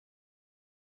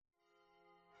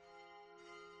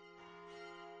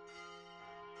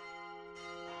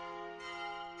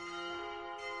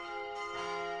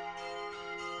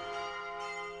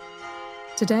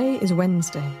Today is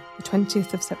Wednesday, the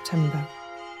 20th of September,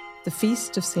 the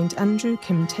feast of St Andrew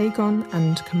Kim Taegon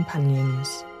and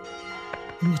companions,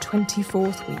 in the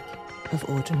 24th week of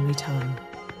Ordinary Time.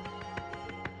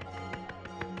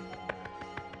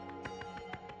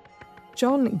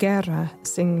 John Guerra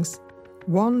sings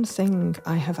 "One Thing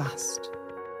I Have Asked."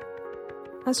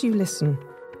 As you listen,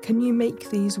 can you make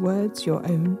these words your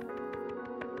own?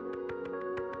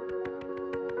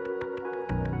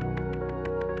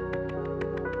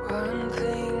 One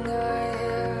thing I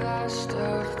have asked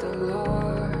of the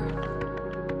Lord,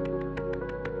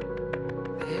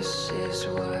 this is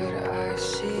what I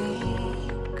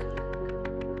seek,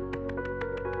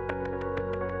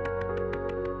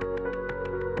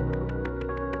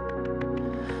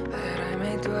 that I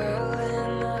may dwell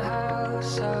in the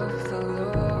house of the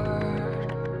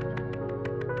Lord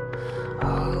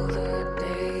all the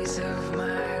days of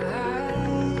my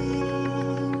life,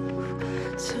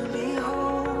 to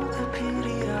behold the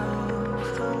beauty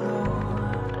of the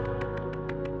Lord,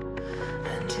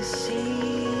 and to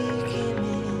seek Him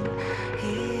in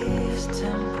His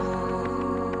temple.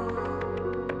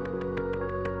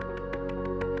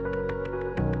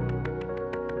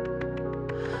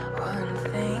 One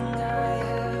thing I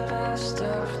have asked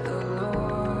of the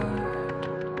Lord,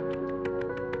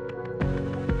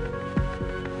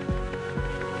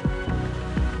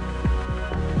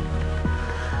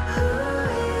 who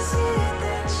is it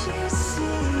that you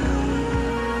see?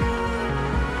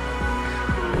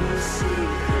 We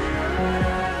seek the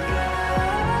Lord our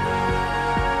God.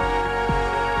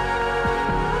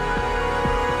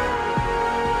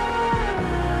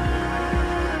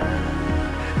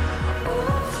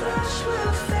 All flesh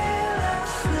will fail and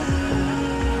flee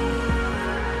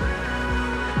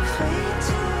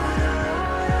to the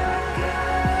Lord our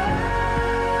God.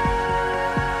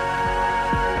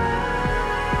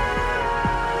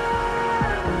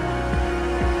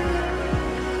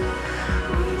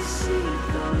 We seek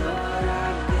the Lord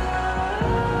our God.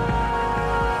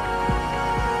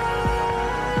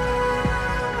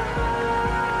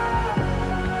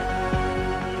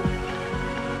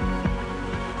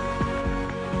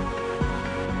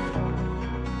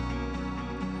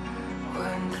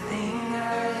 One thing I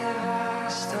have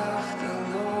asked of the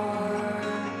Lord,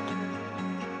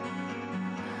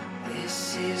 this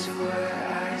is what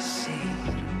I seek,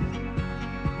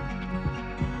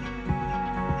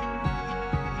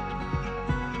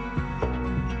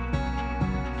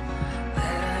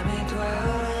 that I may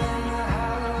dwell in the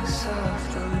house of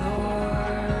the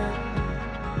Lord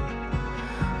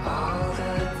all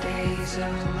the days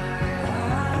of my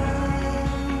life,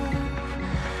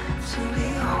 to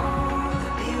behold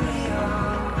the beauty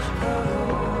of the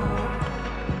Lord,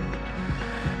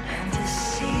 and to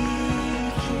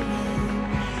seek Him in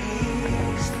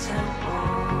His temple.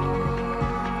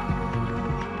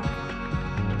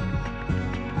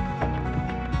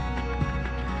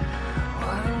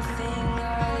 One thing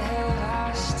I have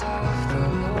asked of the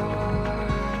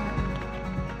Lord.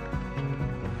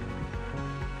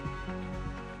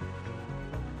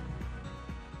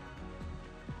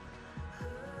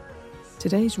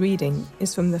 Today's reading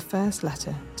is from the first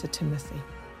letter to Timothy.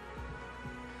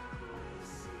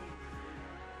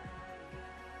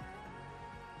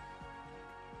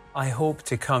 I hope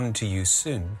to come to you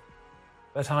soon,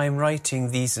 but I am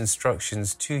writing these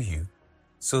instructions to you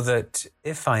so that,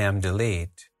 if I am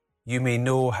delayed, you may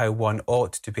know how one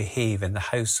ought to behave in the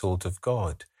household of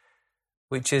God,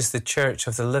 which is the church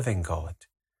of the living God,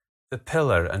 the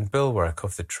pillar and bulwark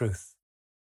of the truth.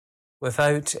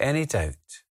 Without any doubt,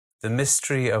 the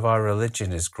mystery of our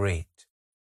religion is great.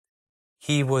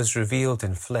 He was revealed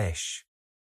in flesh,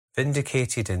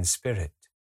 vindicated in spirit,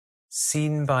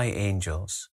 seen by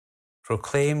angels,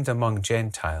 proclaimed among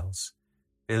Gentiles,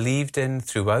 believed in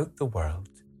throughout the world,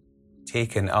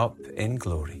 taken up in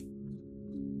glory.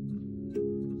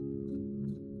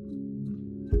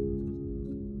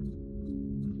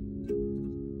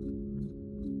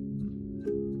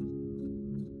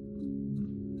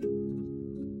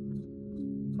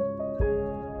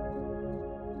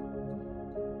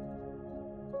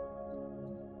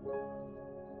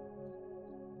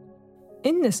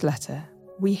 In this letter,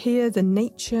 we hear the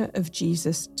nature of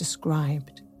Jesus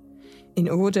described in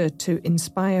order to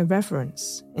inspire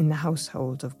reverence in the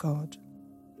household of God.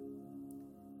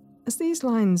 As these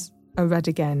lines are read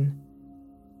again,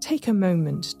 take a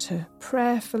moment to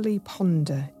prayerfully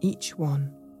ponder each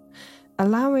one,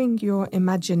 allowing your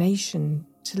imagination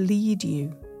to lead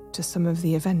you to some of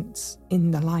the events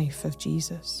in the life of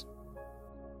Jesus.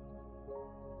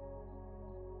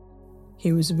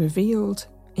 He was revealed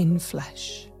in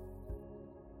flesh.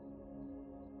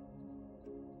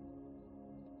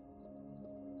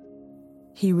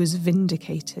 he was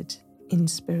vindicated in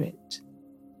spirit.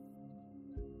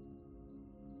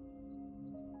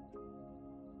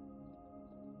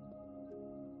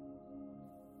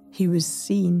 He was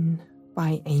seen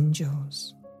by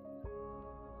angels.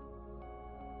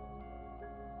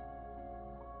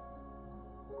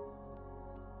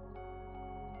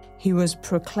 He was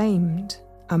proclaimed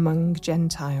among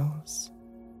Gentiles.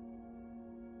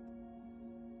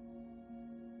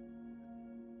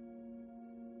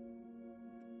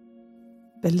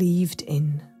 Believed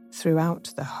in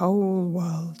throughout the whole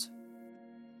world.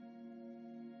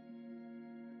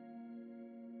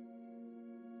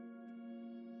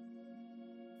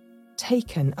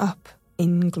 Taken up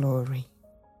in glory.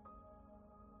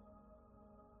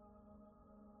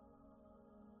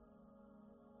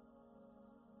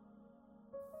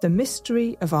 The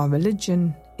mystery of our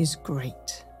religion is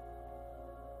great.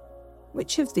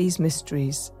 Which of these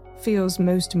mysteries feels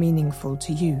most meaningful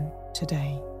to you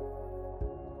today?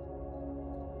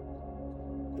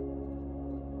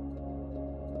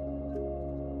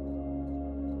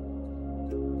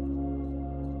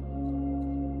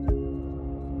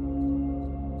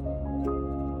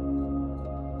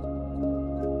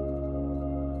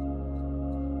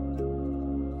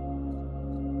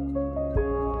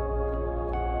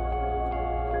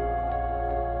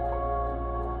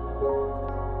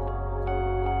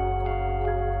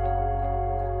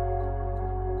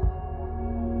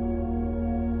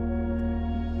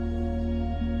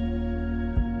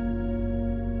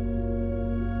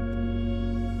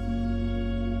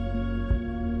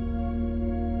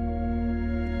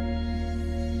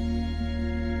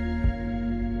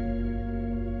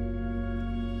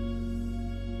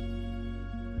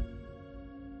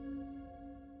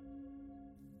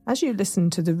 As you listen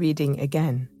to the reading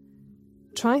again,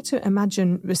 try to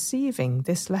imagine receiving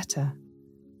this letter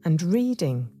and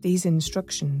reading these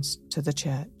instructions to the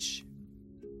Church.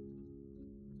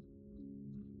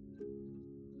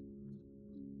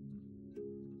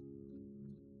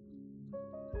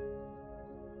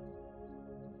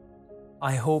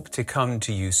 I hope to come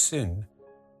to you soon,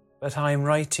 but I am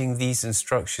writing these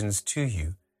instructions to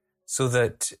you so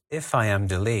that if I am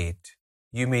delayed,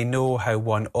 you may know how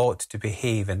one ought to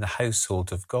behave in the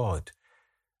household of God,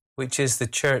 which is the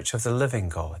church of the living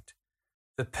God,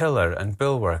 the pillar and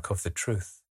bulwark of the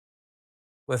truth.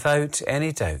 Without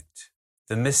any doubt,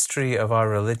 the mystery of our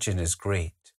religion is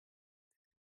great.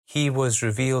 He was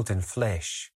revealed in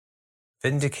flesh,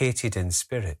 vindicated in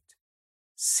spirit,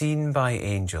 seen by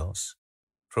angels,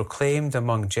 proclaimed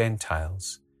among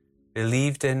Gentiles,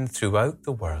 believed in throughout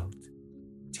the world,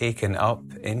 taken up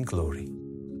in glory.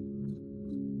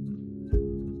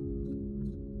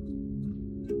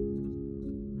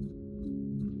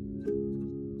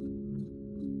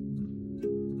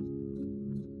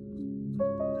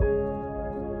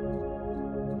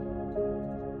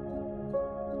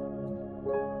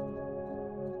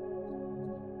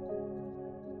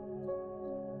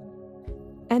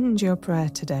 End your prayer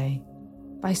today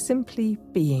by simply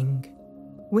being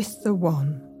with the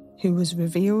One who was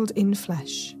revealed in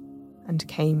flesh and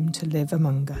came to live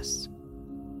among us.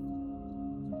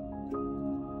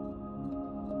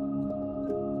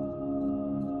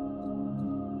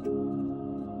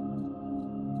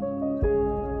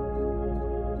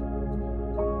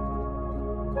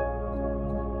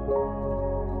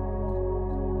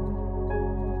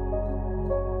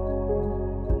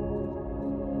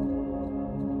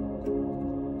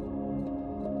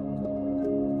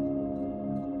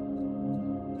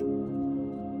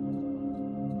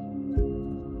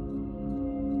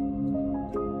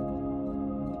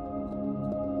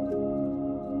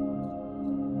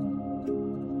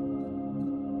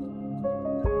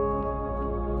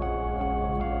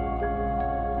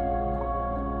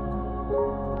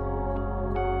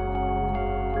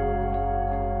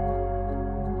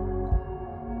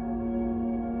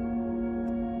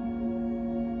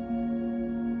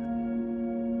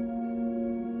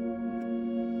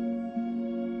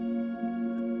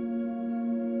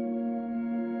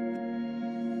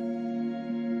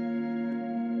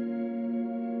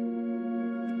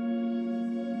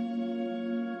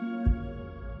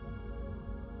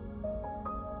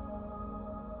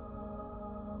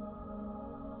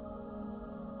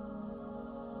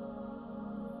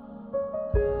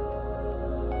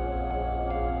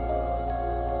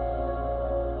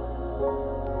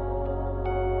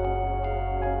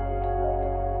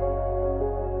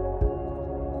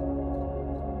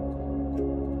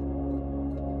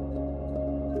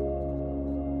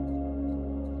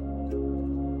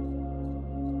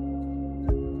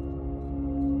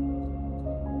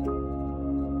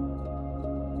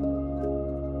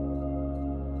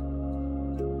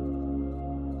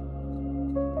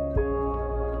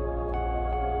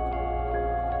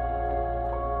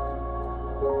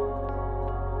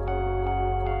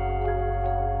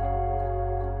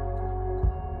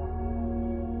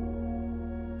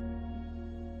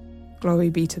 Glory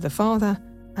be to the Father,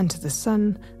 and to the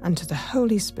Son, and to the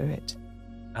Holy Spirit.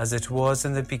 As it was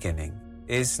in the beginning,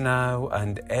 is now,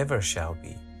 and ever shall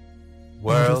be,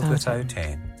 world without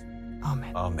end.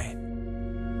 Amen. Amen.